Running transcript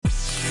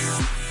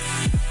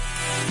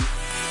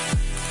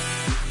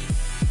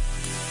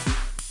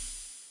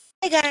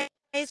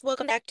Guys,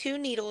 welcome back to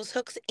Needles,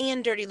 Hooks,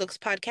 and Dirty Looks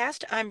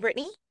podcast. I'm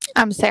Brittany,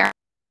 I'm Sarah.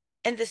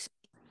 and this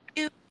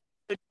is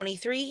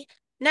 23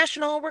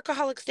 National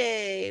Workaholics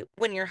Day,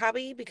 when your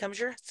hobby becomes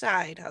your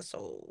side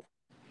hustle.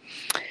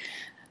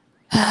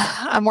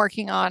 I'm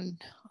working on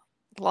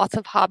lots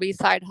of hobby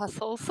side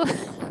hustles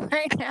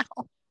right now.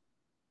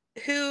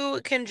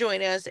 Who can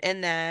join us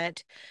in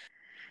that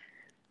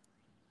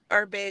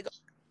are big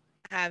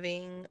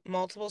having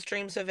multiple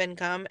streams of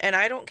income, and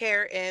I don't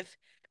care if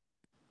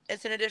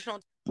it's an additional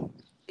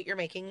that you're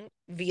making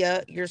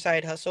via your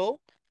side hustle.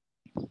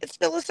 It's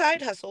still a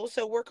side hustle,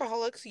 so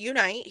Workaholics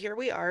unite. Here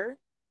we are.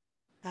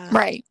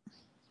 Right.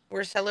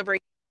 We're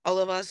celebrating all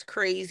of us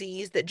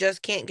crazies that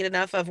just can't get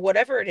enough of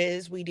whatever it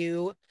is we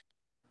do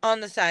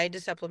on the side to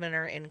supplement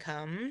our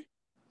income.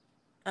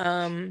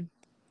 I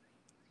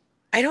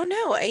don't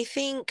know. I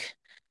think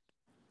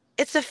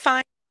it's a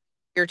fine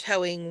you're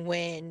towing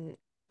when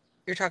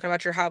you're talking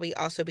about your hobby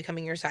also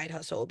becoming your side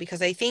hustle,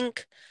 because I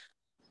think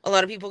a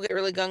lot of people get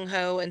really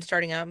gung-ho and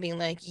starting out and being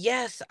like,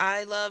 yes,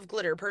 I love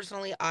glitter.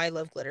 Personally, I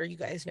love glitter. You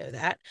guys know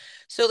that.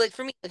 So like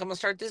for me, like I'm gonna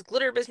start this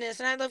glitter business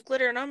and I love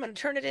glitter and I'm gonna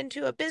turn it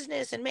into a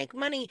business and make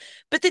money.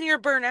 But then you're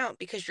burnt out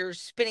because you're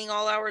spending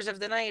all hours of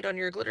the night on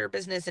your glitter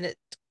business and it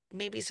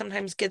maybe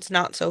sometimes gets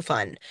not so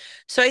fun.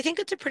 So I think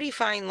it's a pretty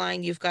fine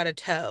line you've got to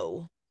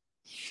toe.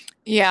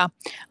 Yeah.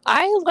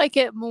 I like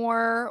it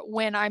more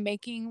when I'm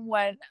making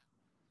what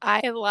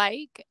I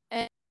like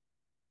and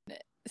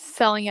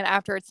selling it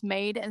after it's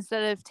made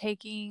instead of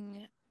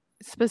taking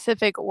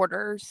specific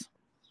orders.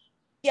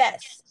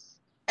 Yes.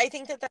 I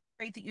think that that's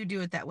great that you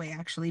do it that way,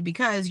 actually,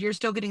 because you're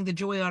still getting the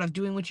joy out of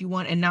doing what you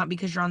want and not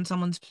because you're on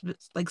someone's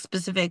like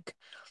specific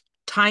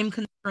time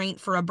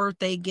constraint for a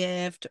birthday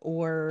gift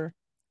or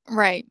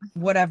Right.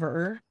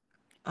 whatever.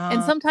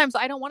 And sometimes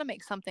I don't want to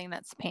make something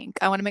that's pink.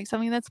 I want to make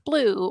something that's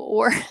blue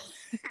or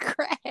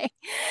gray,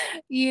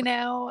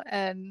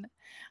 and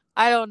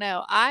I don't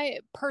know. I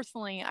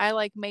personally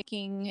like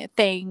making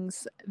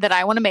things that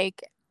I want to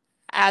make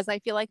as I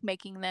feel like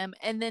making them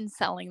and then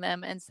selling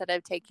them instead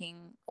of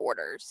taking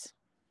orders.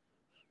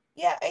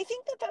 Yeah, I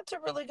think that that's a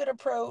really good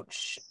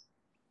approach,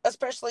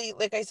 especially,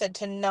 like I said,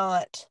 to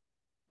not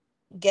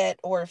get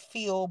or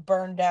feel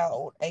burned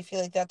out. I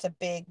feel like that's a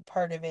big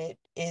part of it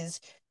is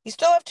you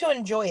still have to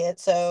enjoy it.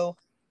 So,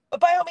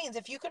 but by all means,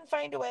 if you can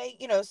find a way,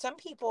 some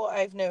people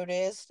I've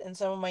noticed in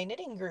some of my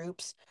knitting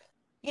groups,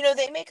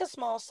 they make a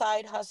small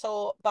side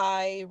hustle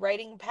by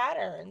writing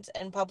patterns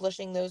and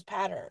publishing those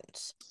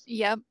patterns.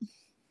 Yep.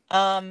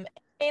 It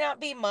may not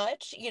be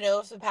much,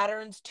 if the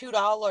pattern's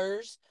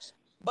 $2,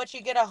 but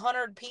you get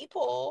 100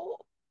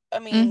 people. I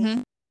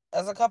mean,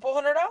 that's a couple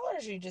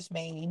 $100 you just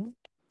made.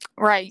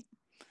 Right.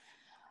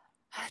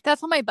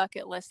 That's on my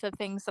bucket list of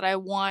things that I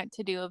want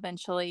to do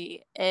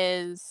eventually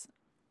is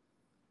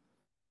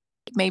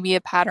maybe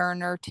a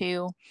pattern or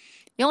two.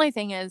 The only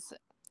thing is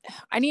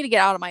I need to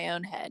get out of my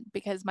own head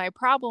because my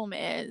problem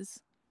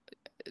is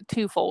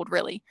twofold,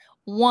 really.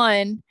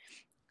 One,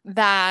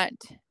 that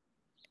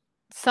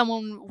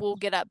someone will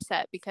get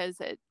upset because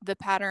the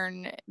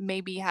pattern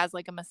maybe has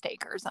like a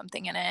mistake or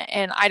something in it.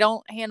 And I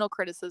don't handle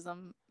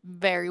criticism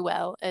very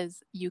well,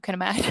 as you can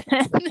imagine.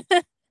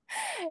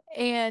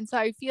 And so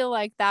I feel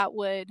like that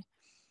would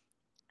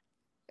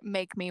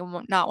make me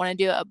not want to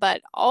do it.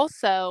 But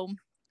also,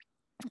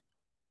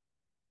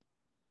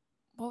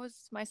 what was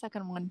my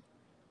second one?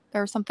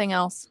 There was something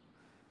else.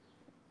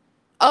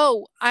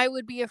 Oh, I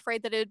would be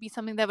afraid that it would be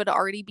something that would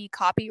already be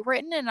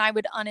copywritten and I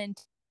would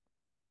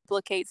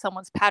duplicate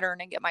someone's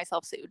pattern and get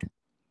myself sued.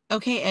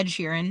 Okay, Ed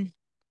Sheeran.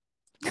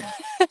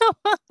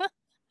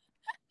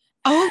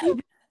 Oh, you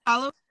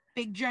follow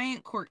big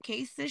giant court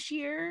case this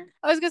year?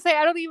 I was gonna say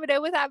I don't even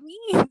know what that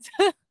means.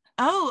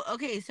 Oh,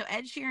 okay. So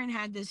Ed Sheeran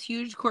had this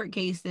huge court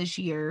case this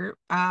year.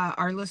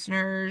 Our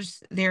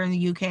listeners there in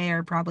the UK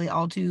are probably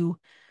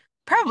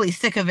probably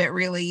sick of it,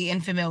 really,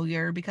 and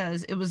familiar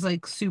because it was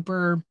like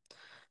super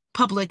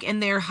public in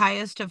their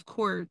highest of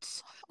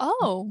courts.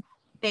 Oh.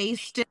 They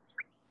still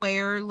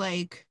wear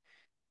like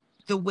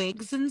the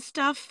wigs and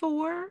stuff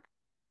for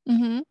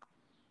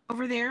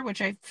over there,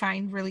 which I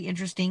find really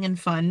interesting and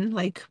fun.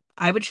 Like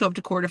I would show up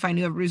to court if I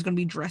knew everybody was going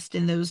to be dressed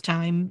in those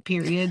time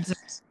periods,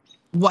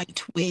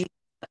 white wigs.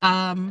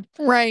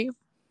 Right.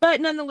 But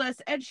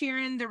nonetheless, Ed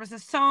Sheeran, there was a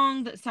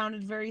song that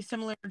sounded very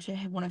similar to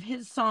one of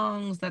his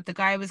songs that the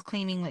guy was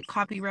claiming like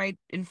copyright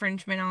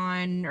infringement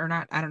on, or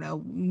not, I don't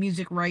know,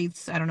 music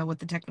rights. I don't know what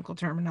the technical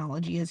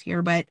terminology is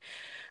here, but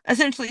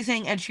essentially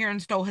saying Ed Sheeran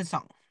stole his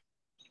song.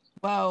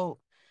 Well,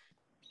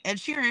 Ed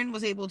Sheeran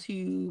was able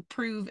to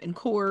prove in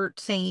court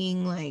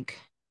saying like,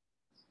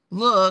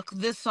 look,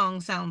 this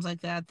song sounds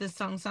like that. This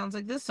song sounds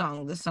like this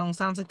song. This song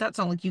sounds like that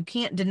song. Like you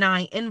can't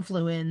deny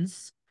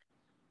influence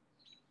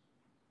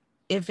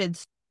if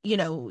it's,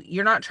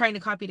 you're not trying to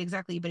copy it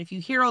exactly, but if you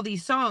hear all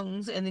these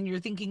songs and then you're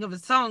thinking of a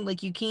song,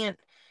 like you can't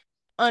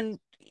tell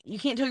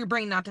your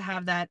brain not to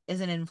have that as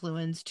an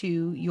influence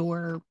to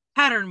your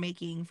pattern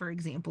making, for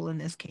example, in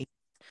this case.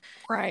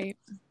 Right.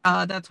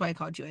 That's why I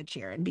called you Ed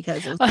Sheeran,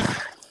 because it was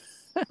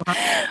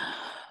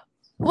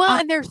Well,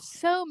 and there's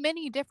so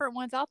many different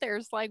ones out there.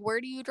 It's like,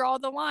 where do you draw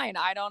the line?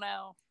 I don't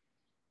know.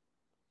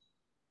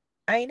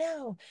 I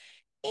know.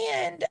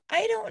 And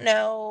I don't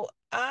know.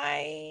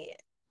 I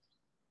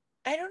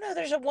don't know.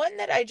 There's a one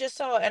that I just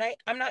saw, and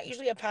I'm not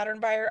usually a pattern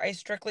buyer. I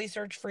strictly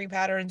search free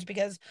patterns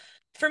because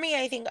for me,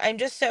 I think I'm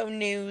just so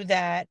new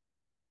that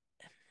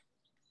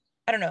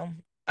I don't know.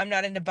 I'm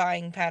not into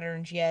buying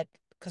patterns yet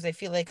because I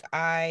feel like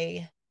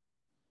I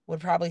would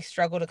probably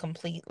struggle to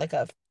complete like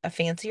a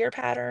fancier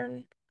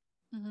pattern.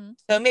 Mm-hmm.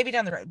 So maybe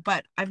down the road.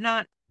 But I've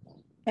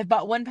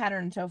bought one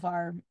pattern so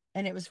far,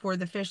 and it was for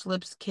the fish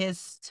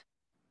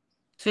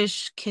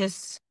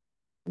kiss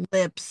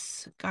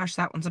lips. Gosh,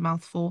 that one's a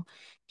mouthful.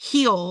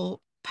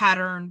 Heel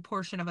pattern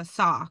portion of a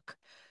sock.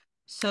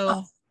 So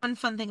Oh, one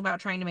fun thing about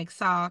trying to make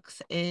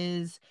socks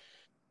is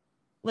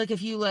like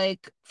if you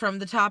like from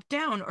the top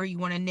down or you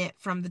want to knit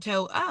from the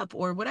toe up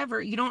or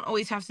whatever, you don't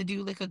always have to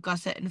do like a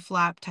gusset and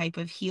flap type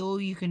of heel.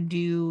 You can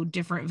do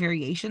different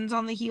variations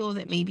on the heel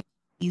that may be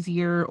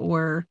easier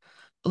or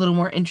a little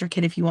more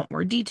intricate if you want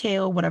more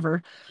detail,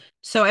 whatever.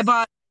 So I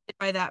bought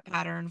by that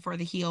pattern for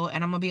the heel,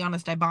 and I'm gonna be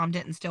honest, I bombed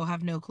it and still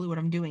have no clue what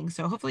I'm doing.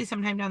 So hopefully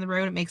sometime down the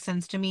road it makes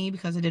sense to me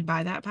because I did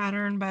buy that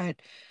pattern, but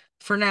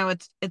for now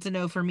it's a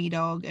no for me,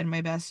 dog, and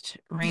my best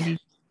Randy.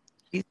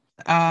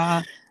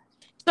 Uh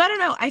so I don't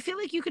know. I feel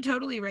like you could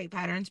totally write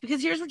patterns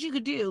because here's what you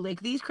could do.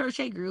 Like these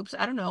crochet groups,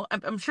 I don't know.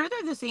 I'm sure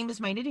they're the same as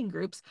my knitting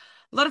groups.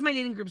 A lot of my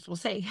knitting groups will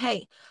say,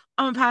 "Hey,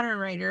 I'm a pattern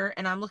writer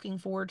and I'm looking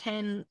for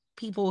 10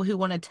 people who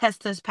want to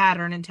test this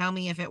pattern and tell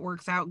me if it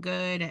works out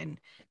good and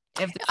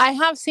if the, I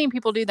have seen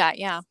people do that.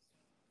 Yeah.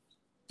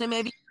 so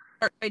maybe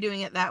start by doing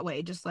it that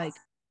way, just like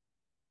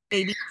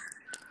maybe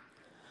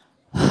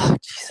Oh,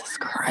 Jesus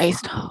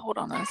Christ. Hold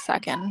on a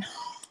second.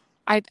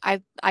 I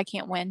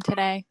can't win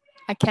today.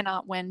 I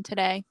cannot win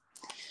today.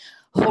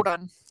 Hold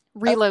on.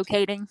 okay.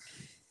 Relocating.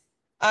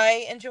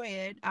 I enjoy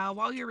it.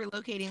 While you're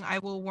relocating, I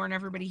will warn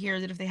everybody here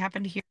that if they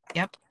happen to hear,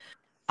 yep,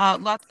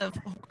 lots of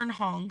horn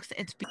honks.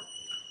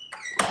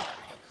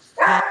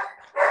 Uh,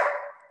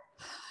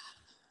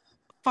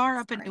 far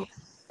up into Sorry.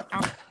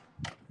 our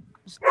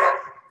house.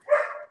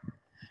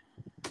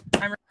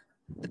 I'm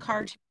the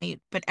car tonight,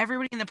 but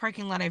everybody in the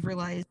parking lot I've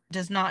realized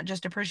does not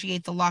just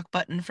appreciate the lock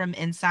button from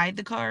inside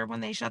the car when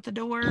they shut the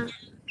door.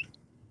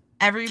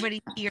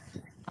 Everybody here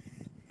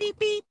beep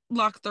beep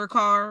lock their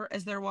car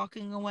as they're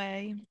walking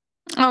away.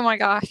 Oh my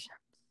gosh.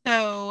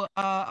 So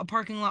a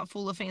parking lot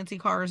full of fancy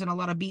cars and a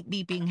lot of beep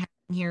beeping happening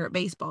here at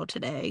baseball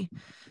today.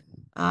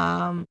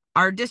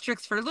 Our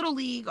districts for Little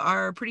League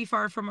are pretty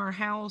far from our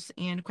house,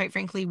 and quite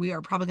frankly, we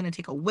are probably going to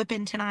take a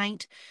whipping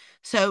tonight.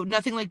 So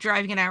nothing like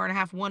driving an hour and a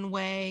half one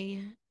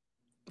way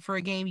for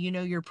a game you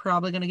know you're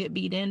probably going to get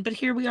beat in, but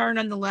here we are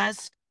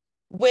nonetheless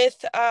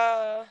with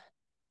let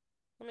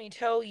me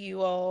tell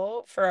you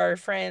all for our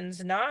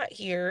friends not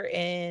here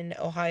in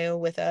Ohio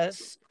with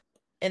us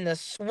in the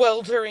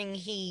sweltering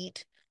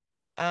heat,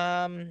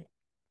 um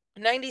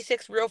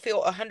 96 real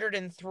feel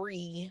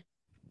 103.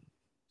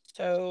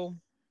 So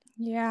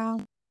Yeah.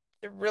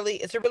 it's a really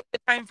good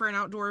time for an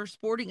outdoor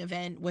sporting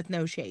event with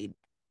no shade.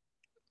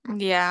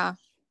 Yeah.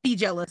 Be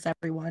jealous,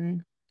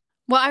 everyone.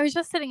 Well, I was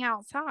just sitting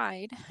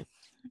outside.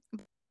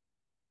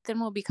 Then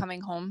we'll be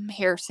coming home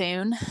here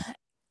soon.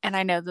 And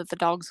I know that the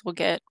dogs will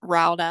get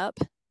riled up.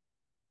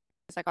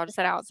 It's like I'll just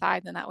sit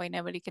outside, then that way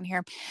nobody can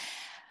hear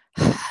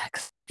them.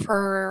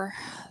 For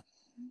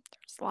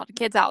there's a lot of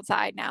kids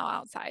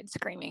outside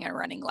screaming and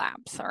running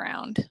laps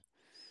around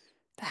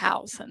the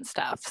house and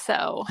stuff.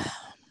 So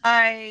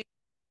I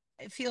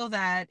feel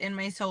that in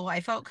my soul.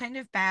 I felt kind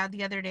of bad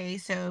the other day.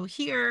 So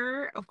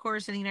here, of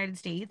course, in the United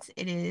States,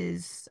 it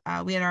is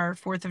we had our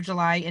 4th of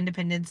July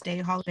Independence Day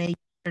holiday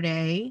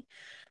yesterday.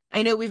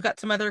 I know we've got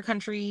some other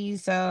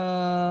countries,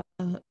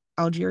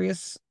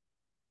 Algeria's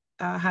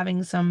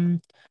having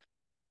some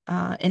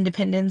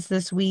independence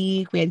this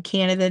week. We had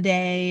Canada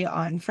Day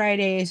on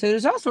Friday. So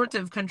there's all sorts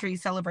of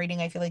countries celebrating,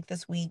 I feel like,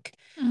 this week.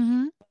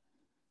 mm-hmm.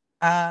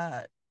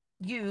 Uh,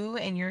 you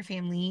and your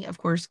family, of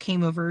course,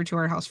 came over to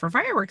our house for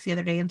fireworks the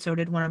other day, and so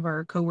did one of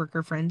our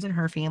coworker friends and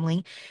her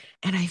family.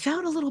 And I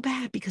felt a little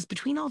bad because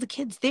between all the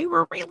kids, they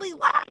were really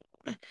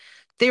loud.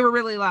 They were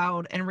really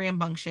loud and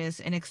rambunctious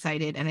and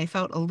excited, and I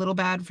felt a little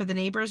bad for the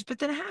neighbors, but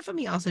then half of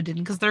me also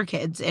didn't because they're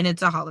kids and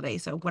it's a holiday,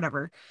 so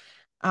whatever.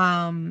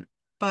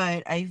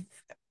 But I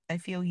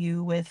feel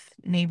you with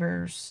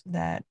neighbors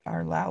that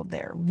are loud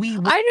there.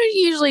 I don't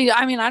usually,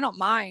 I mean, I don't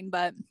mind,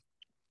 but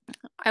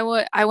I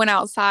went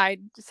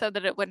outside so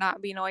that it would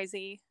not be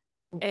noisy,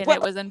 and Well,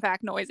 it was in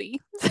fact noisy.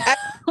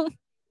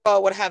 I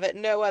would have it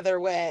no other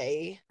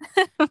way.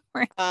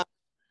 Right.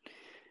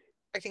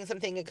 Expecting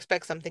something,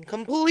 expect something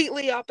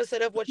completely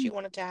opposite of what you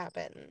want it to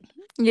happen.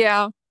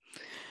 Yeah.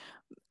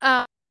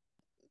 Um.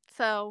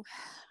 So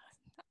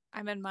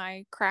I'm in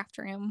my craft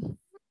room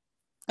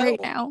right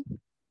Oh, now.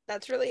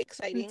 that's really And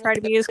exciting. try to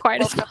be as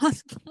quiet as Welcome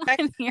possible back.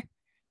 in here.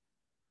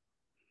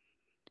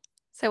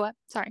 So what?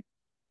 Sorry.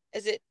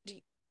 Is it, do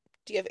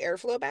you have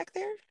airflow back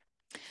there?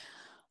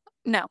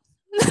 No.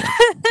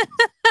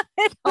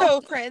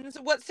 So, friends,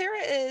 what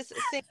Sarah is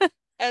saying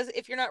as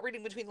if you're not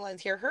reading between the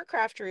lines here, her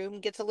craft room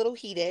gets a little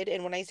heated.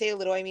 And when I say a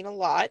little, I mean a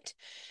lot.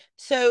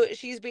 So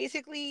she's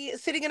basically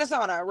sitting in a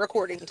sauna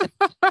recording to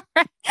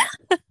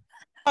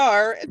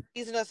our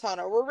she's in a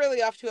sauna. We're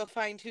really off to a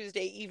fine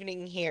Tuesday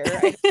evening here.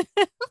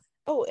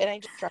 Oh, and I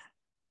just dropped.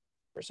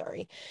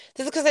 Sorry.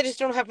 This is because I just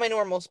don't have my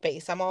normal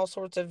space. I'm all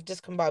sorts of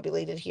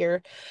discombobulated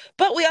here.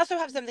 But we also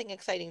have something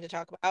exciting to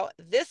talk about.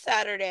 This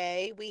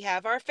Saturday, we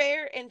have our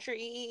fair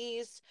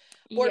entries.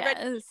 Board ready.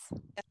 Yes.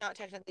 That's not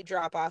technically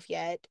drop off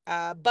yet,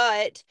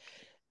 but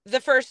the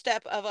first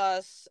step of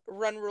us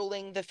run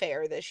ruling the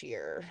fair this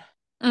year.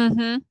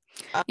 Mm-hmm.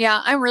 Uh,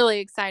 Yeah, I'm really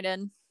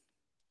excited.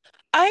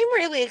 I'm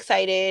really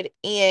excited,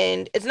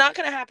 and it's not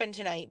going to happen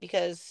tonight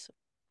because,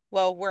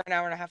 well, we're an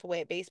hour and a half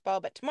away at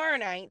baseball, but tomorrow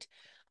night,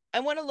 I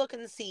want to look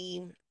and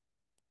see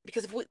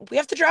because if we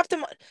have to drop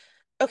them.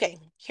 Okay,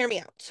 hear me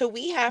out. So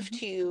we have Mhm.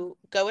 to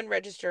go and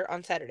register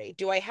on Saturday.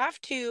 Do I have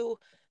to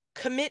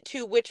commit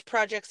to which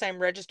projects I'm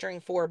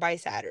registering for by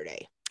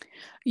Saturday?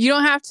 You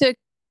don't have to,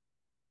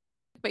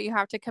 but you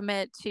have to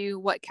commit to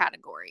what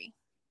category.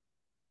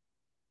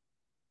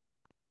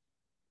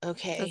 Does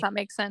Okay. that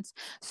make sense?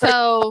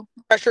 So,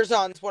 Pressure's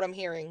on is what I'm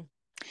hearing.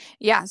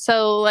 yeah.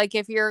 So, like,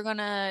 if you're going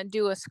to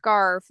do a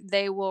scarf,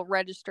 they will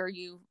register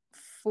you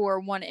for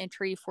one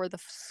entry for the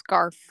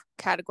scarf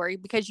category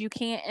because you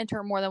can't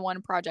enter more than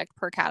one project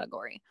per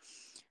category.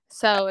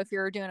 So, if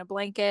you're doing a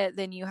blanket,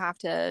 then you have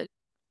to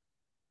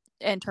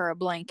enter a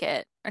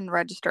blanket and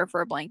register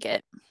for a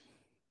blanket.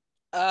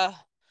 Uh,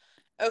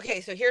 okay,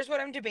 so here's what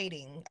I'm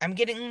debating. I'm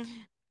getting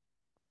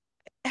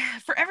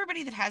for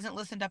everybody that hasn't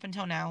listened up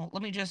until now,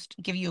 let me just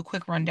give you a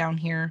quick rundown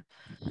here.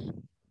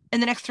 In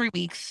the next 3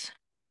 weeks,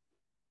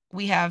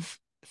 we have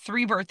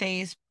 3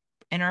 birthdays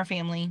in our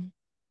family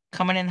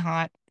coming in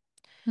hot.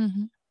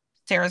 Mm-hmm.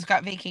 Sarah's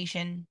got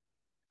vacation.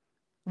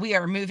 We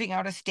are moving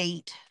out of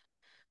state.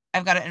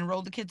 I've got to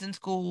enroll the kids in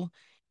school.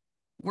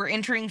 We're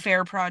entering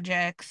fair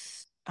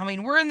projects. I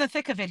mean, we're in the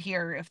thick of it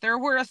here. If there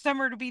were a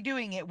summer to be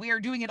doing it, we are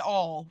doing it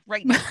all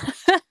right now.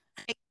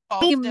 All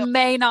We still.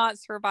 may not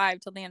survive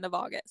till the end of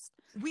August.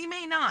 We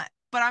may not,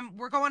 but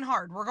we're going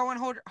hard. We're going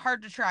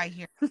hard to try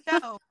here.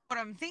 So, what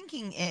I'm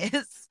thinking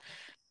is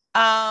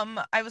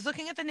I was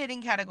looking at the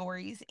knitting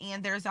categories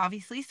and there's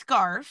obviously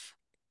scarf.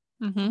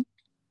 Mm-hmm.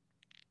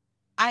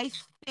 I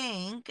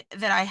think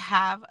that I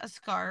have a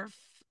scarf.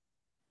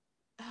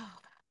 Oh,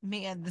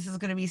 man, this is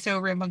going to be so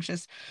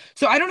rambunctious.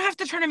 So I don't have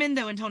to turn them in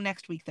though until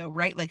next week though,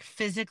 right? Like Mm-hmm.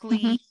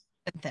 physically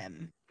get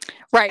them.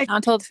 Right, I'm not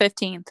until the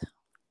 15th.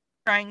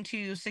 trying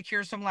to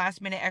secure some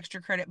last minute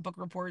extra credit book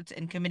reports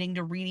and committing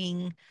to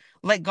reading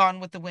like Gone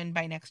with the Wind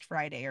by next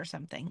Friday or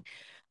something.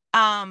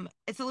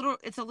 It's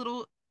a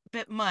little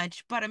bit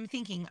much, but I'm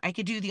thinking I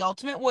could do the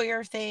Ultimate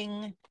Warrior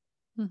thing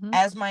Mm-hmm.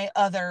 as my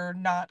other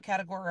not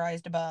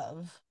categorized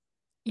above.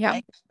 Yeah.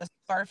 I the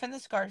scarf in the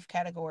scarf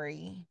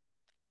category.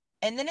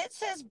 And then it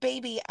says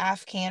baby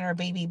Afghan or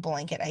baby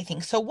blanket, I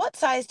think. So what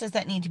size does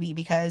that need to be?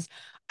 Because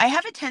I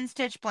have a 10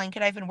 stitch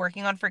blanket I've been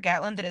working on for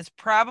Gatlin that is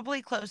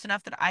probably close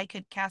enough that I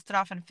could cast it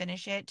off and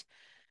finish it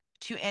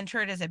to enter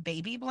it as a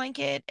baby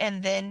blanket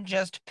and then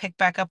just pick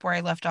back up where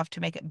I left off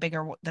to make it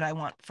bigger that I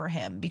want for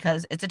him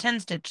because it's a 10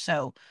 stitch.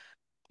 So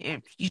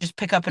you just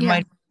pick up and Yeah.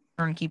 might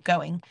and keep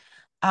going.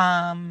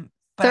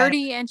 But I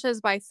 30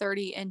 inches by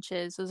 30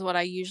 inches is what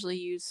I usually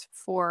use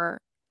for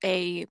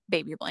a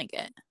baby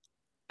blanket.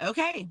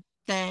 okay,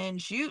 then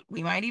shoot,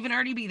 we might even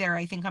already be there.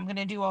 I think I'm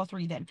gonna do all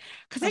three then,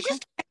 because I Okay.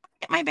 just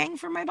get my bang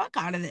for my buck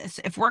out of this.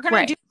 If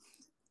Right.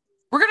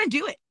 we're gonna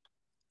do it.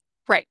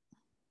 Right.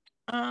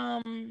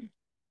 Um,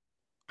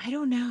 I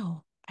don't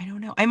know. I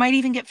don't know. I might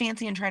even get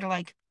fancy and try to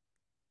like,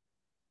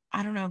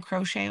 I don't know,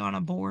 crochet on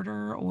a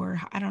border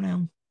or I don't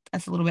know.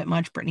 That's a little bit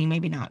much, Brittany.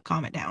 Maybe not.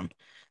 Calm it down.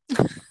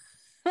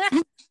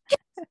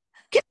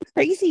 Get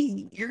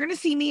crazy. You're gonna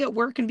see me at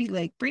work and be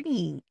like,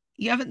 Brittany,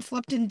 you haven't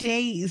slept in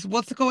days.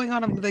 What's going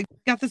on? I'm like,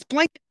 got this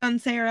blanket on,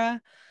 Sarah.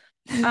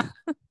 Uh,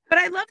 but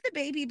I love the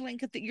baby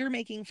blanket that you're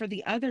making for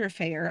the other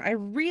fair. I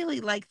really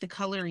like the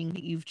coloring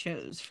that you've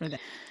chose for that.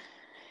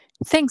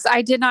 Thanks.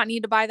 I did not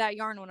need to buy that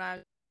yarn when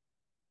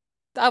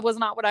that was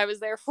not what I was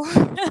there for.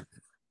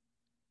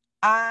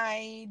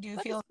 I do What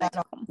is feel my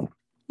that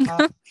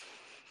towel?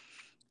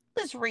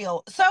 is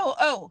real.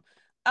 So,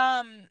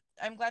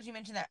 I'm glad you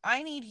mentioned that.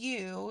 I need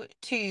you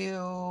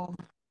to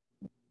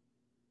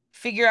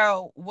figure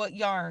out what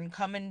yarn.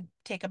 Come and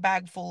take a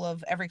bag full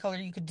of every color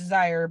you could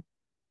desire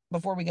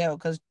before we go,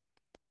 because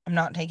I'm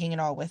not taking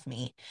it all with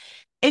me.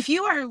 If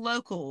you are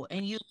local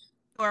and you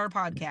to our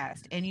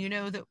podcast and you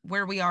know that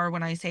where we are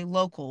when I say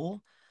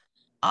local,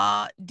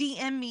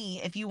 DM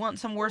me if you want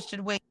some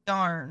worsted weight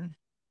yarn.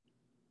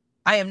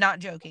 I am not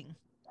joking.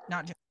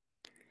 Not joking.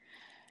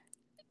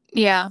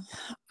 Yeah.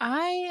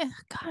 I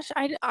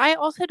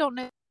also don't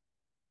know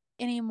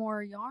any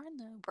more yarn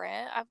though,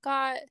 Brett. I've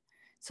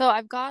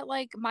got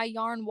like my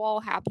yarn wall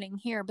happening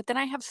here, but then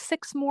I have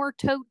 6 more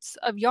totes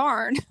of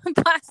yarn,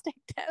 plastic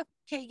totes.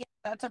 Okay, yeah,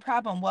 that's a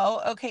problem.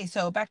 Well, okay,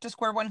 so back to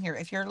square one here.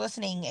 If you're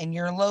listening and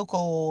you're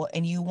local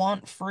and you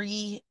want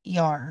free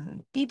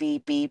yarn, beep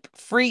beep beep,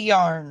 free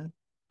yarn,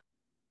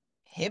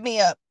 hit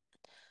me up.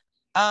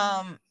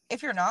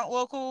 If you're not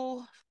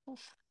local,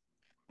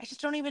 I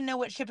just don't even know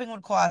what shipping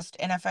would cost.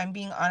 And if I'm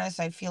being honest,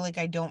 I feel like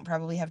I don't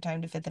probably have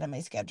time to fit that in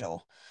my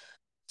schedule.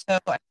 So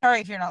I'm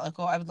sorry if you're not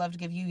local. I would love to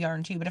give you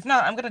yarn too, but if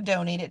not, I'm gonna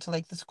donate it to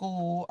like the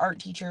school art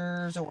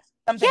teachers or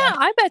Yeah, something. I'm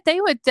I bet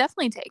they would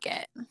definitely take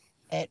it.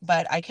 it,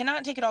 but I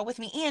cannot take it all with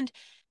me. And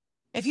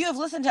if you have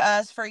listened to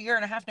us for a year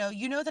and a half now,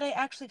 you know that I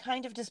actually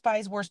kind of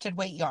despise worsted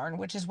weight yarn,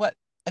 which is what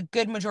a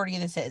good majority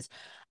of this is.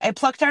 I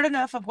plucked out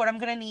enough of what I'm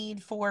gonna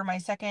need for my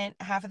second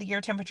half of the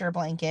year temperature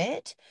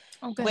blanket.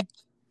 Oh, Which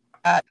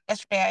good.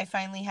 yesterday I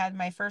finally had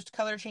my first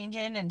color change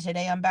in, and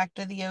today I'm back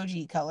to the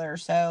OG color.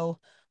 So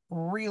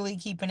really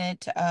keeping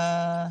it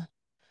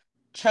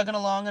chugging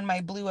along in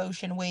my blue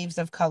ocean waves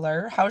of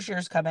color. How's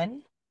yours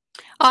coming?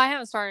 Oh, I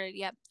haven't started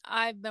yet.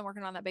 I've been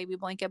working on that baby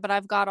blanket, but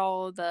I've got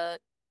all the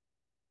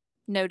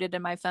noted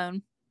in my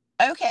phone.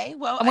 Okay,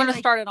 well, I'm I going to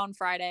like start it on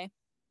Friday.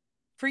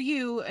 for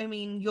you, I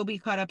mean, you'll be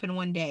caught up in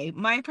one day.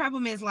 My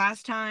problem is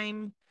last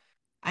time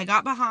I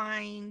got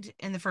behind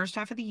in the first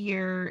half of the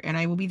year, and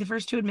I will be the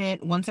first to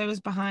admit, once I was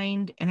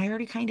behind and I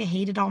already kind of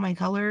hated all my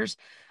colors,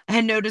 I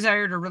had no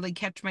desire to really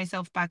catch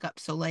myself back up.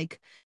 So, like,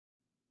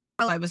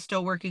 I was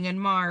still working in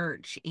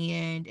March,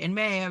 and in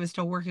May, I was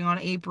still working on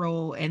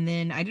April, and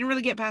then I didn't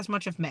really get past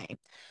much of May.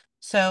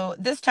 So,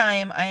 this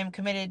time, I am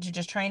committed to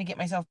just trying to get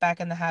myself back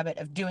in the habit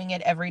of doing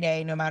it every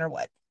day, no matter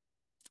what.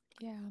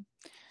 Yeah.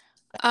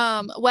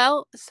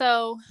 Well,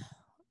 so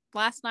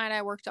last night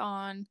I worked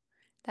on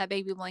that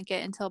baby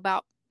blanket until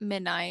about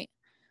midnight.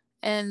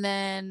 And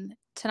then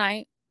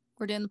tonight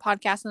we're doing the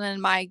podcast. And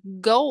then my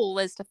goal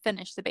is to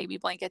finish the baby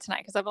blanket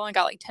tonight because I've only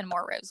got like 10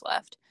 more rows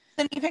left.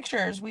 Send me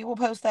pictures. We will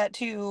post that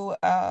too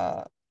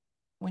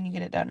when you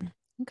get it done.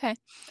 Okay.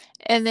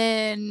 And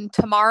then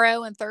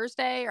tomorrow and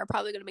Thursday are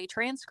probably going to be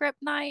transcript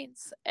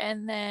nights.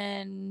 And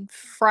then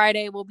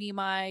Friday will be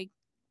my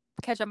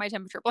catch up my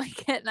temperature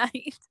blanket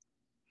night.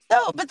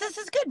 So, but this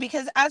is good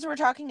because as we're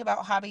talking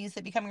about hobbies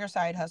that become your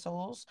side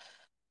hustles,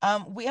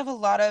 we have a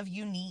lot of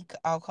unique,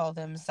 I'll call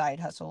them side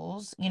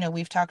hustles. You know,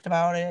 we've talked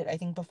about it, I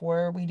think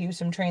before we do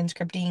some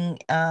transcripting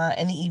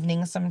in the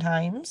evenings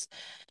sometimes.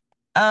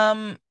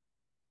 Um,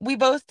 we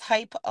both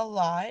type a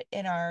lot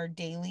in our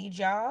daily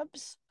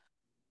jobs,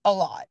 a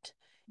lot.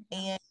 Yeah.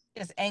 And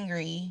it's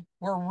angry.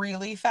 We're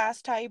really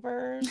fast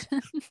typers.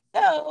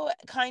 So,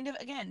 kind of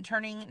again,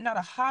 turning not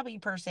a hobby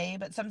per se,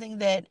 but something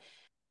that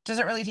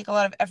doesn't really take a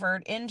lot of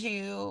effort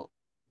into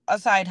a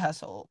side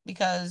hustle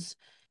because,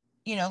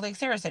 you know, like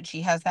Sarah said,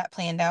 she has that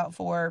planned out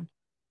for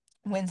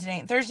Wednesday night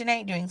and Thursday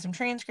night doing some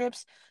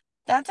transcripts.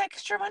 That's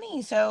extra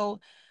money. So,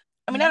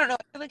 I mean, I Yep. don't know.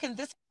 I feel like in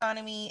this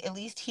economy, at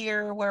least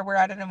here where we're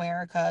at in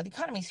America, the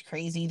economy's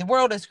crazy. The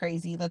world is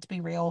crazy. Let's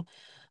be real.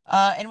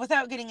 And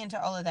without getting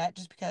into all of that,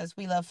 just because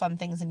we love fun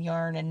things and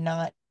yarn and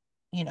not,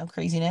 you know,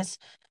 craziness,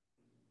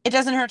 it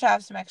doesn't hurt to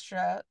have some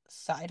extra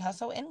side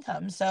hustle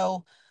income.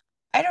 So,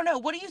 I don't know.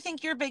 What do you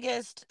think your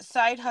biggest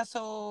side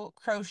hustle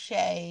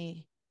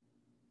crochet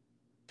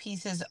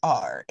pieces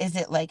are? Is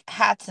it like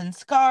hats and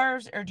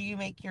scarves, or do you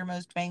make your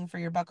most bang for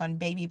your buck on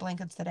baby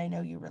blankets that I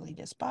know you really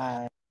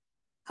despise?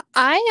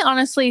 I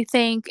honestly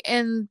think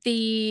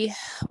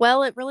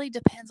well, it really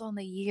depends on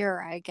the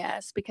year, I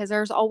guess, because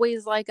there's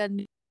always like a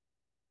new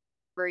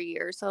every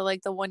year. So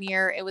like the one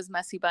year it was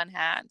messy bun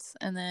hats,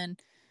 and then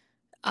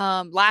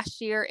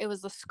last year it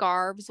was the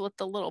scarves with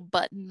the little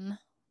button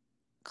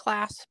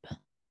clasp Oh,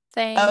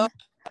 thing.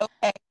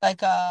 okay.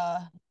 Like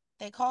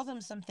they call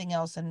them something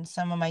else in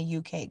some of my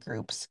UK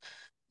groups.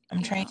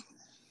 I'm trying Yeah.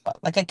 to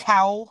like a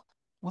cowl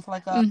with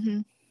like a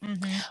Mhm.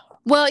 mm-hmm.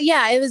 Well,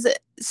 yeah, it was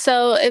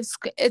so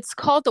it's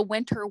called the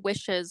Winter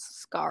Wishes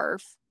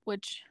scarf,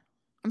 which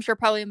I'm sure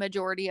probably a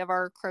majority of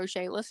our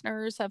crochet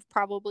listeners have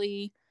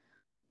probably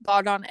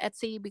bought on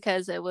Etsy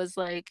because it was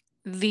like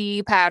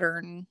the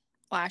pattern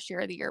last year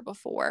or the year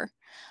before.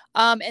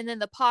 And then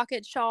the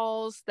pocket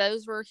shawls,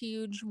 those were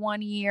huge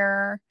one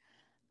year.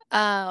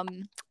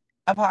 Um,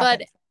 A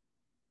but pocket.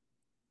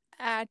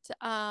 at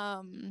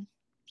um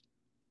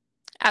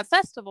at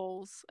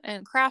festivals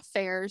and craft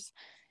fairs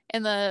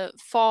in the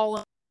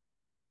fall,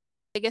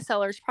 biggest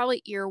sellers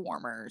probably ear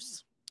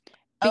warmers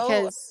Oh,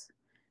 because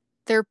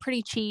they're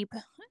pretty cheap,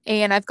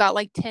 and I've got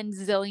like 10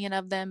 zillion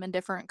of them in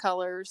different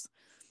colors,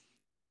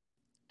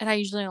 and I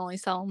usually only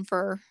sell them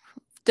for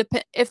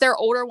if they're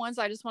older ones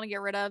I just want to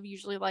get rid of,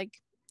 usually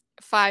like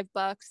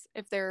 $5.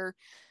 If they're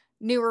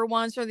newer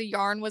ones or the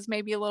yarn was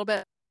maybe a little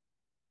bit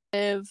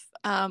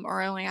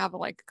or I only have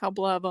like a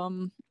couple of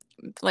them,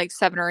 like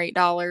 $7 or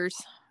 $8.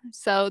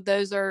 So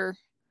those are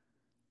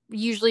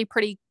usually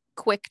pretty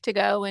quick to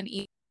go and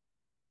eat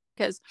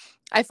because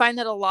I find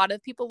that a lot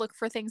of people look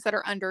for things that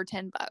are under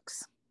 $10.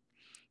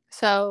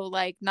 So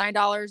like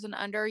 $9 and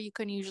under, you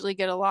can usually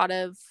get a lot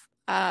of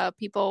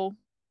people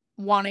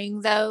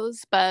wanting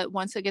those, but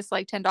once it gets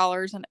like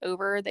 $10 and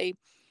over, they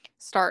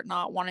start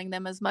not wanting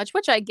them as much,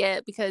 which I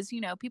get because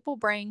people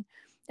bring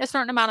a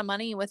certain amount of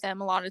money with them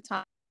a lot of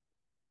time,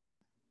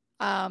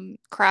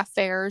 craft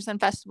fairs and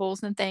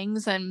festivals and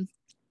things, and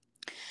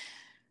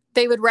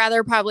they would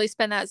rather probably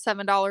spend that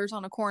 $7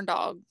 on a corn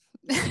dog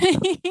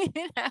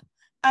You know,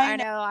 I I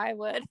know know I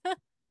would.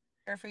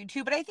 they're for you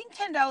too, but I think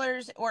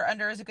 $10 or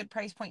under is a good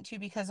price point too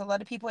because a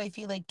lot of people I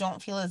feel like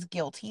don't feel as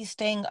guilty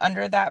staying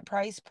under that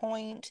price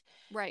point.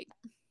 Right.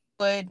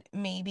 Would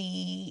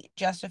maybe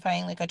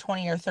justifying like a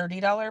 $20 or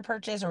 $30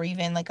 purchase or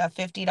even like a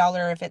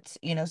 $50 if it's,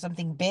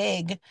 something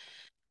big,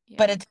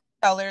 but Yeah. it's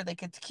color,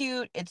 like it's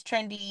cute, it's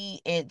trendy,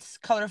 it's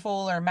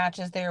colorful or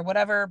matches there,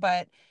 whatever,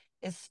 but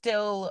it's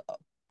still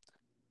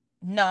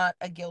not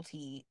a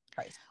guilty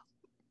price.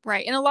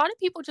 Right. And a lot of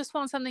people just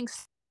want something to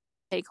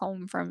take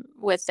home from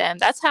with them.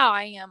 That's how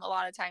I am a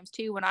lot of times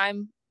too when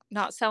I'm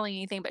not selling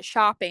anything but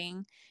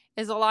shopping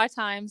is a lot of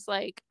times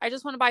like I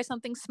just want to buy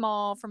something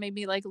small for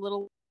maybe like a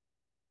little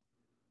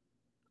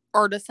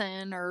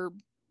artisan or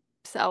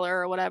seller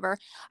or whatever.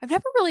 I've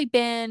never really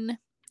been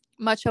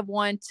much of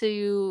one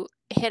to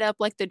hit up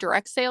like the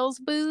direct sales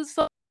booths,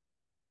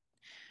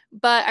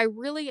 but I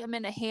really am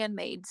into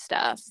handmade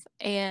stuff.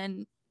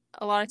 And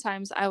a lot of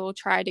times I will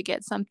try to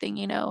get something,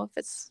 if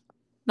it's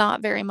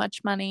not very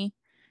much money,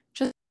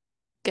 just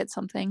get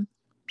something.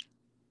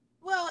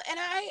 Well, and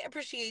I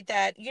appreciate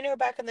that.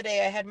 Back in the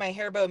day, I had my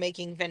hair bow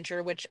making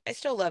venture, which I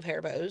still love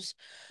hair bows,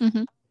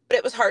 Hmm. but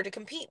it was hard to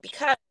compete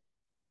because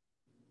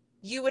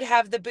you would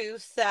have the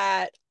booths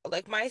that,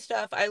 like my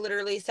stuff, I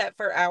literally sat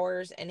for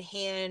hours and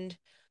hand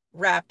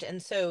wrapped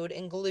and sewed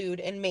and glued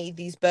and made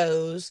these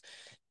bows.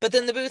 But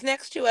then the booth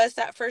next to us,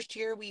 that first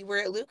year we were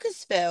at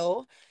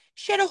Lucasville,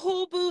 she had a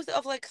whole booth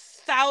of like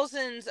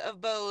thousands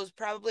of bows,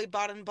 probably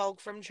bought in bulk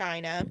from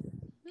China.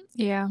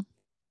 Yeah.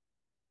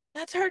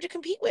 That's hard to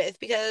compete with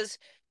because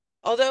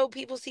although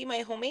people see my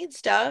homemade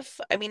stuff,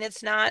 I mean,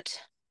 it's not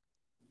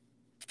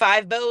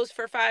five bows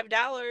for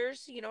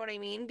 $5, you know what I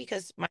mean?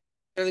 Because my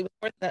really more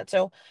than that.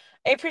 So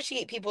I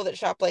appreciate people that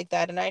shop like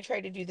that, and I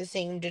try to do the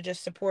same to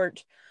just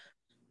support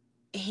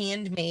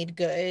handmade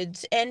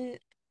goods. And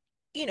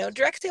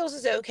direct sales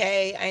is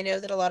okay. I know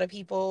that a lot of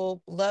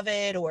people love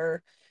it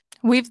or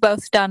We've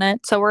both done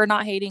it, so we're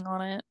not hating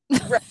on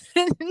right,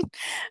 it.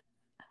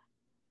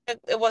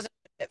 it wasn't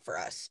a fit for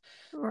us.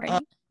 Um,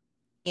 Right.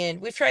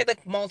 and we've tried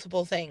like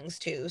multiple things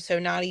too. So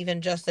not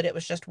even just that it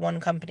was just one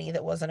company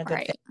that wasn't a good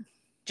fit. Right.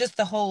 Just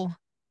the whole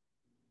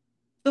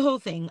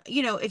thing.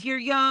 If you're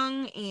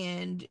young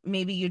and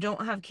maybe you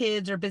don't have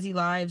kids or busy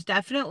lives,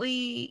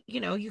 definitely,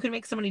 you can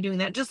make some money doing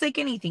that. Just like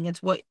anything,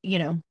 it's what you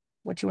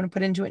want to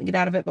put into it and get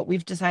out of it. But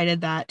we've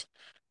decided that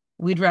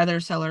we'd rather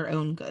sell our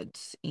own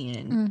goods.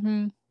 And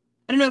Hmm.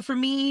 I don't know, for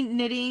me,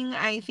 knitting,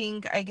 I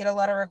think I get a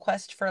lot of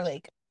requests for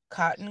like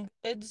cotton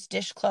goods,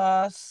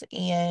 dishcloths,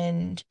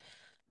 and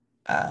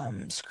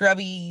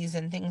scrubbies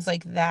and things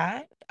like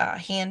that,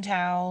 hand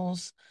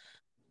towels.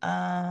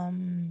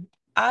 Um,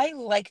 I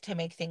like to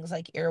make things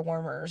like ear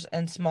warmers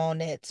and small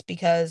knits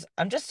because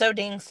I'm just so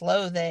dang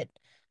slow that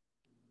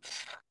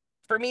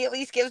for me at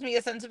least gives me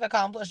a sense of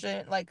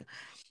accomplishment. Like,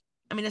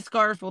 I mean, a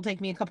scarf will take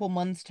me a couple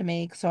months to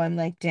make, so I'm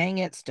like, dang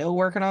it, still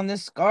working on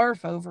this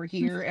scarf over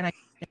here. And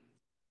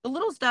the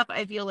little stuff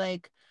I feel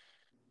like,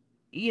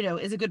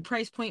 is a good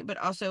price point, but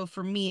also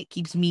for me it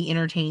keeps me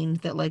entertained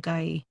that like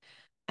I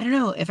don't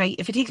know, if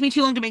it takes me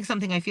too long to make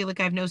something, I feel like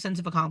I have no sense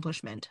of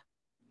accomplishment.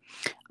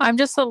 I'm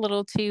just a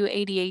little too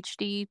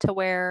ADHD to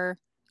where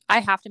I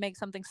have to make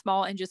something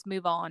small and just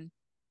move on.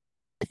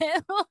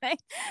 Like,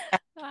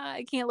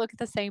 I can't look at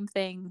the same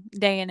thing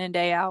day in and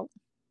day out.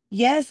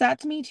 Yes,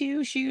 that's me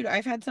too. Shoot,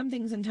 I've had some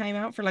things in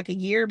timeout for like a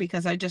year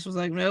because I just was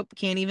like, nope,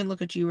 can't even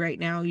look at you right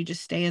now. You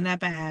just stay in that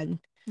bag.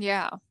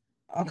 Yeah.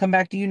 I'll come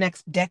back to you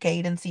next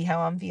decade and see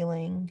how I'm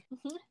feeling.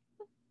 Mhm.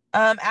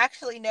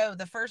 Actually, no,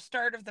 the first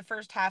start of the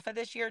first half of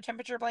this year,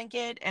 temperature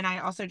blanket, and I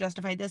also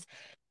justified this.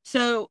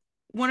 So,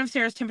 one of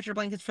Sarah's temperature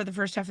blankets for the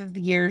first half of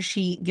the year,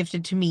 she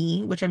gifted to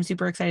me, which I'm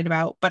super excited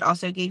about, but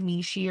also gave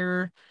me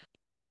sheer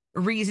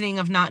reasoning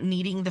of not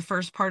needing the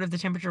first part of the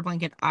temperature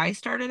blanket I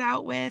started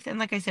out with. And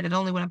like I said, it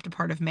only went up to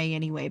part of May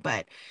anyway.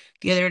 But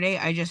the other day,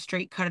 I just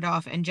straight cut it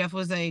off. And Jeff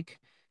was like,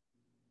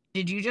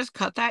 did you just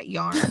cut that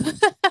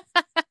yarn?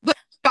 Like,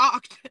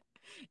 shocked.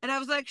 And I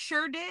was like,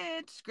 sure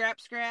did. Scrap,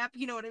 scrap.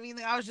 You know what I mean?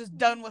 Like, I was just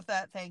done with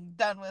that thing,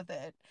 done with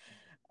it.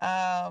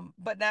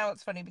 But now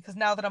it's funny because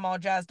now that I'm all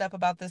jazzed up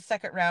about this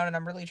second round and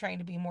I'm really trying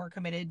to be more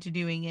committed to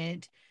doing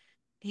it,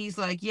 he's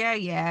like, yeah,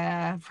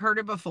 yeah, I've heard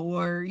it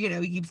before. He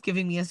keeps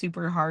giving me a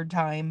super hard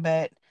time,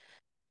 but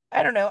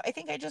I don't know. I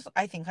think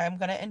I'm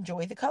gonna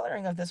enjoy the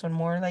coloring of this one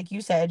more. Like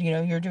you said,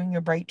 you're doing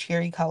your bright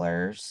cherry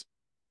colors.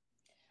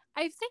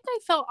 I think I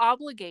felt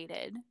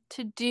obligated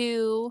to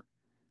do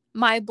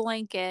my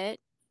blanket.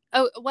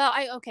 Oh, well,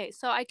 okay,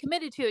 so I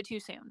committed to it too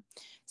soon.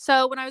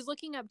 So when I was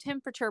looking up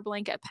temperature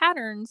blanket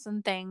patterns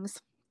and things,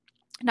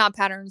 not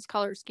patterns,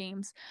 color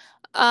schemes,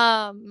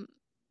 um,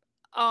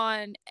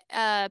 on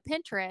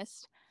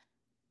Pinterest,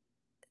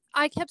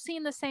 I kept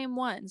seeing the same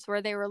ones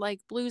where they were like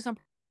blues and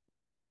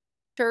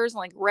temperatures and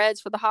like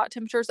reds for the hot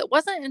temperatures. It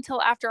wasn't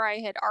until after I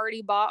had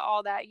already bought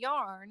all that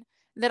yarn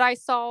that I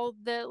saw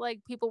that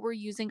like people were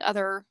using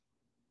other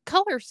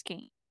color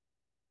schemes.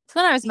 So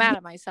then I was Yeah, mad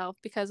at myself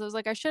because I was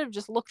like, I should have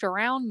just looked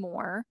around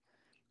more.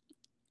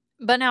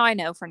 But now I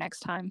know for next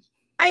time.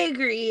 I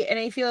agree, and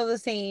I feel the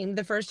same.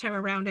 The first time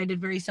around, I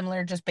did very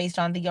similar, just based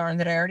on the yarn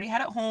that I already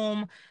had at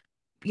home.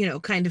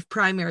 Kind of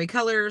primary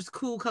colors,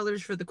 cool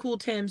colors for the cool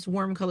temps,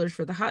 warm colors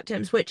for the hot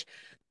temps, which,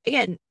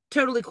 again,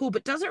 totally cool,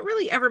 but doesn't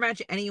really ever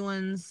match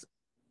anyone's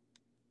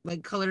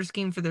like color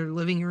scheme for their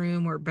living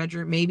room or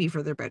bedroom, maybe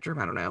for their bedroom.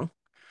 I don't know.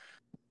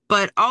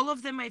 But all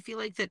of them, I feel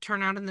like that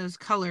turn out in those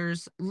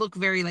colors look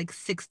very like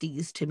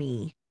 60s to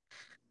me.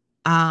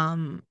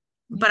 Um,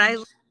 but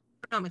Yeah.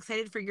 I'm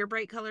excited for your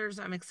bright colors.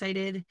 I'm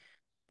excited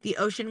the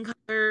ocean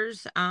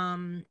colors.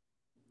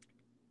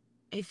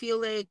 I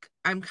feel like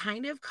I'm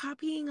kind of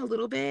copying a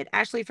little bit.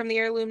 Ashley from the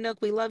Heirloom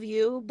Nook, we love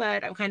you,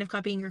 but I'm kind of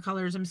copying your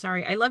colors. I'm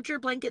sorry. I loved your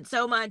blanket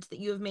so much that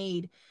you have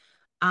made.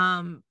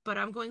 But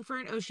I'm going for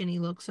an oceany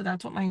look, so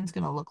that's what mine's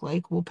gonna look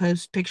like. We'll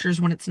post pictures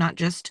when it's not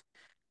just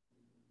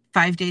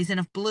 5 days in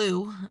of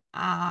blue.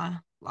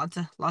 Lots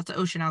of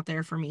ocean out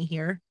there for me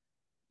here.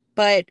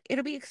 But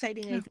it'll be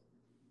exciting. Yeah.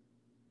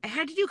 I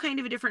had to do kind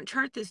of a different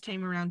chart this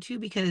time around too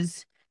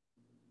because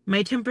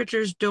my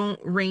temperatures don't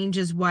range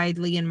as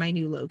widely in my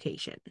new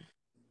location.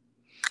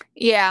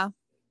 Yeah.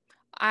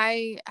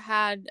 I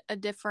had a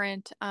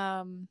different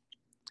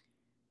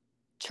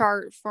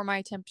chart for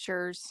my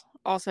temperatures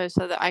also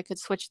so that I could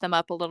switch them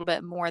up a little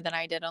bit more than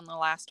I did on the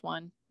last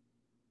one.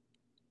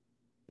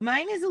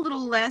 Mine is a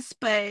little less,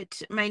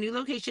 but my new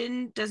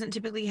location doesn't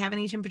typically have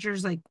any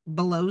temperatures like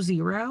below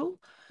zero.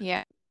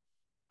 Yeah.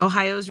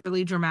 Ohio's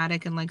really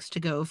dramatic and likes to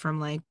go from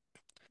like,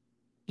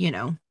 you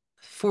know,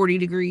 40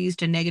 degrees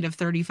to negative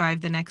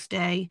 35 the next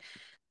day.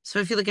 So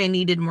I feel like I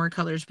needed more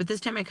colors, but this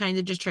time I kind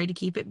of just tried to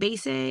keep it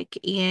basic.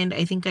 And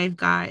I think I've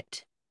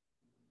got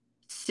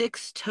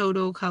 6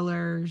 total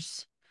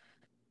colors.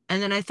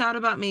 And then I thought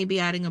about maybe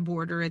adding a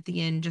border at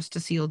the end just to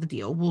seal the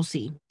deal. We'll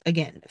see.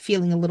 Again,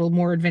 feeling a little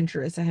more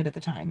adventurous ahead of the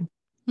time.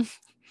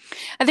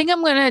 I think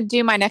I'm going to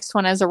do my next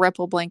one as a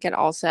ripple blanket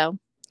also.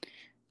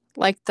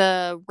 Like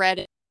the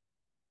red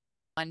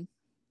one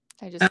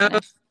I just Uh,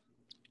 finished.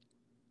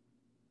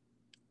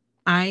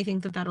 I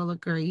think that that'll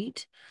look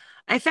great.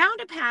 I found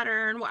a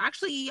pattern. Well,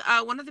 actually,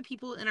 one of the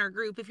people in our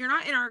group, if you're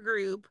not in our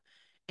group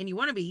and you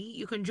want to be,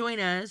 you can join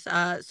us.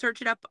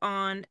 Search it up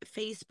on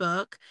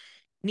Facebook,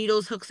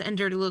 Needles, Hooks, and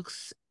Dirty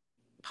Looks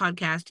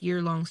podcast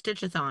year-long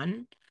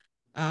stitchathon.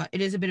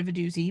 It is a bit of a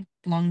doozy,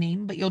 long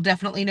name, but you'll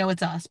definitely know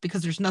it's us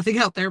because there's nothing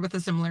out there with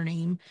a similar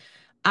name.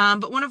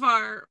 But one of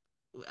our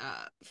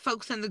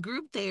folks in the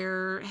group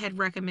there had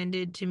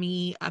recommended to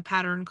me a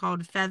pattern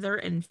called Feather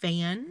and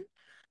Fan,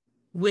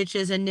 which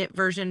is a knit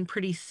version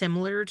pretty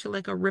similar to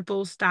like a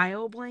ripple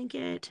style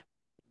blanket.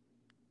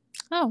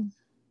 Oh.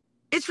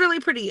 It's really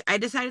pretty. I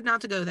decided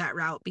not to go that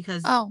route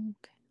because Oh.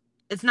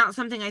 it's not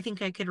something I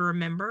think I could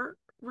remember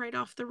right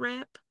off the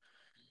rip.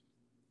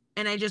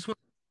 And I just went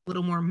a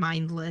little more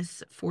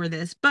mindless for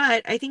this.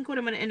 But I think what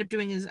I'm going to end up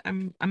doing is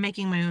I'm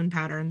making my own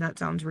pattern. That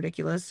sounds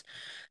ridiculous.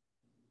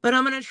 But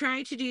I'm going to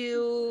try to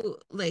do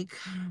like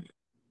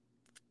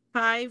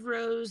 5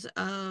 rows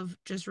of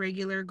just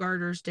regular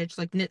garter stitch,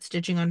 like knit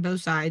stitching on both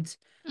sides.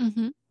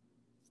 Mhm.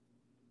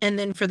 And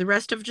then for the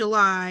rest of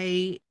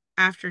July,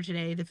 after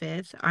today, the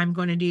 5th, I'm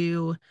going to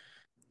do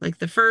like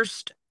the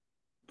first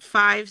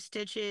 5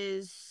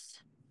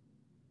 stitches,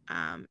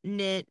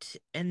 knit,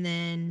 and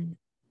then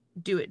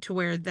do it to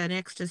where the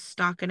next is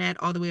stockinette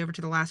all the way over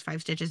to the last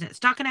 5 stitches. And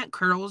stockinette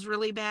curls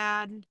really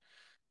bad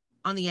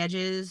on the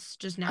edges,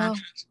 just Oh.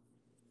 naturally.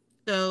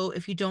 So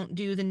if you don't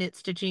do the knit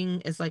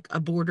stitching as like a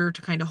border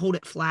to kind of hold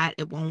it flat,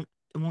 it won't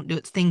do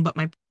its thing. But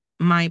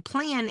my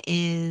plan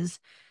is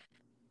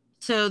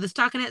so the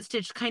stockinette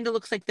stitch kind of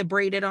looks like the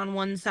braided on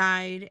one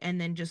side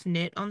and then just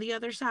knit on the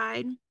other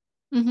side.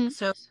 Mhm.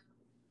 So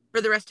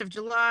for the rest of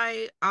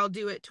July, I'll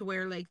do it to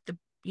where like the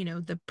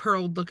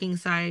purled looking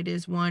side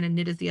is one and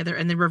knit is the other,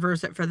 and then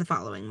reverse it for the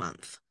following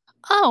month.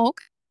 Oh,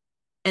 okay.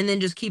 And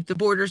then just keep the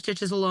border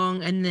stitches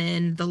along. And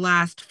then the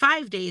last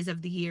 5 days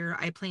of the year,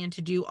 I plan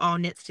to do all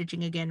knit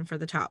stitching again for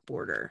the top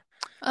border.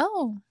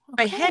 Oh,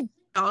 My head okay.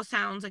 all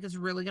sounds like it's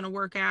really going to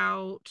work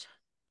out.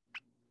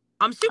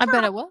 I'm I super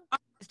bet it will.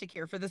 optimistic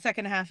here for the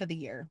second half of the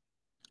year.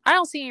 I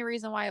don't see any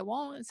reason why it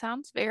won't. It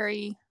sounds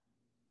very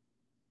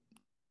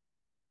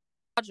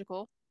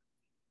logical.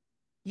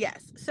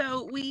 Yes.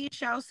 So we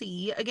shall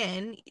see.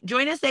 Again,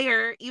 join us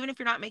there. Even if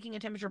you're not making a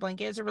temperature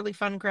blanket, it's a really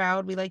fun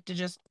crowd. We like to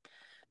just,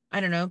 I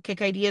don't know,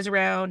 kick ideas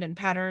around and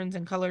patterns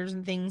and colors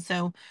and things.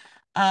 So,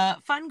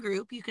 fun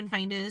group. You can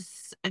find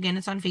us again.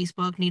 It's on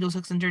Facebook, Needles,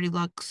 Hooks, and Dirty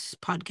Looks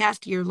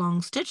podcast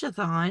year-long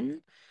stitchathon.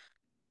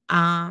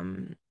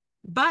 Um,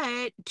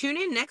 but tune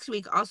in next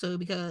week also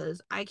because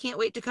I can't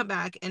wait to come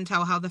back and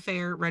tell how the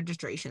fair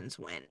registrations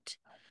went.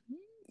 Um,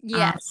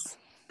 Yes.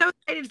 so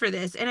excited for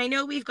this. And I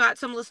know we've got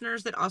some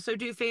listeners that also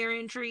do fair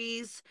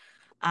entries.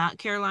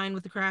 Caroline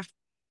with the Craft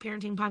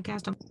Parenting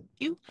Podcast.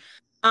 You.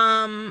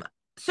 Um,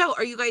 so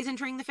are you guys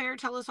entering the fair?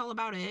 Tell us all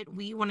about it.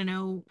 We want to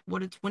know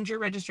when's your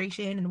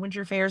registration and when's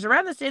your fairs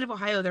around the state of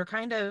Ohio. They're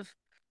kind of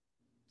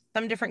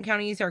some different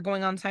counties are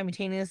going on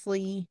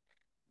simultaneously,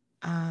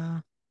 uh,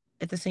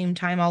 at the same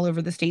time all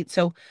over the state.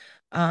 So,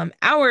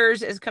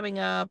 ours is coming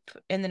up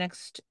in the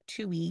next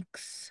 2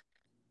 weeks.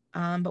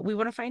 But we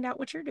want to find out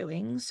what you're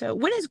doing. So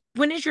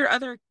when is your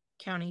other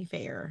county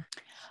fair?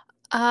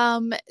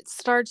 It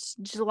starts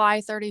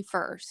July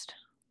 31st.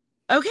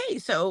 Okay,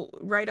 so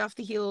right off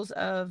the heels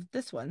of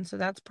this one. So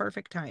that's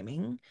perfect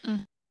timing.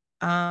 Mm.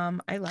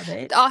 I love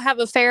it. I'll have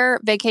a fair,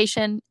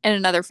 vacation, and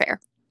another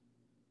fair.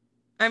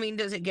 I mean,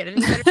 does it get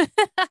any better?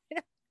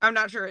 I'm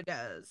not sure it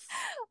does.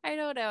 I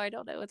don't know. I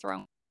don't know what's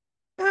wrong.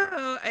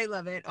 Oh, I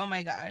love it. Oh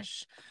my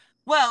gosh.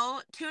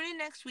 Well, tune in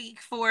next week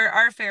for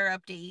our fair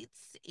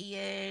updates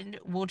and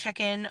we'll check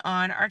in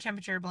on our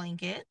temperature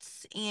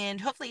blankets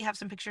and hopefully have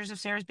some pictures of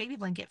Sarah's baby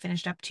blanket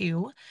finished up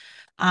too.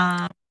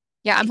 Um,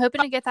 Yeah, I'm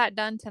hoping to get that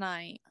done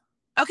tonight.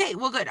 okay,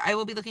 well, good. I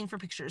will be looking for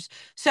pictures.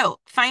 So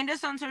find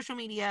us on social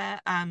media,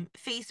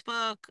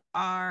 Facebook,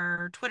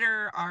 our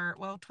Twitter,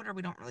 Twitter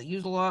we don't really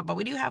use a lot, but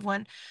we do have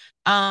one.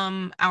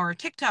 Our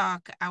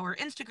TikTok, our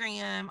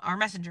Instagram, our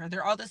Messenger,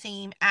 they're all the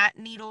same at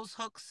Needles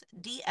Hooks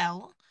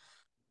DL.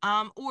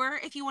 Or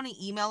if you want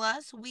to email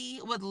us,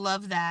 we would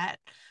love that.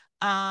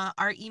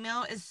 Our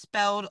email is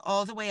spelled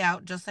all the way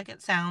out, just like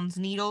it sounds,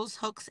 needles,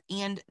 hooks,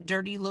 and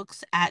dirty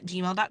looks at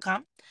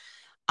gmail.com.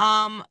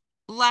 Um,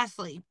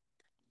 Lastly,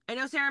 I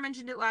know Sarah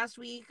mentioned it last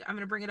week. I'm going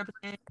to bring it up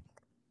again.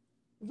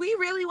 We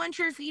really want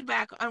your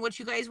feedback on what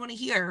you guys want to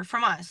hear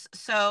from us.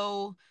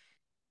 So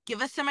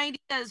give us some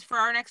ideas for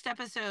our next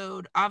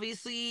episode.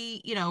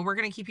 Obviously, we're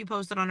going to keep you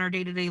posted on our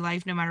day-to-day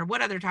life, no matter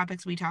what other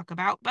topics we talk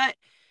about. But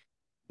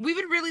we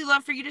would really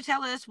love for you to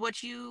tell us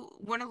what you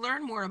want to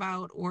learn more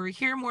about or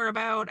hear more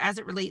about as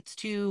it relates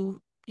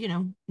to,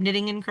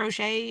 knitting and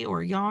crochet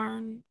or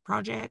yarn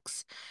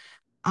projects.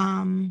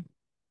 Um,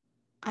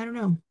 I don't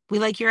know. We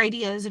like your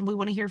ideas and we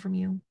want to hear from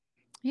you.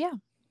 Yeah.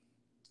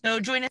 So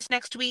join us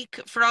next week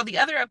for all the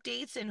other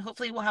updates and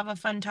hopefully we'll have a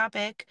fun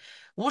topic.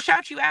 We'll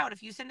shout you out.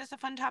 If you send us a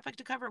fun topic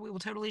to cover, we will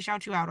totally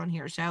shout you out on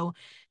here. So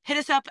hit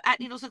us up at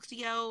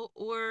needleshooksdl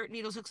or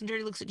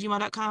needleshooksanddirtylooks at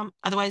gmail.com.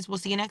 Otherwise, we'll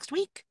see you next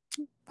week.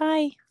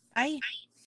 Bye. Bye.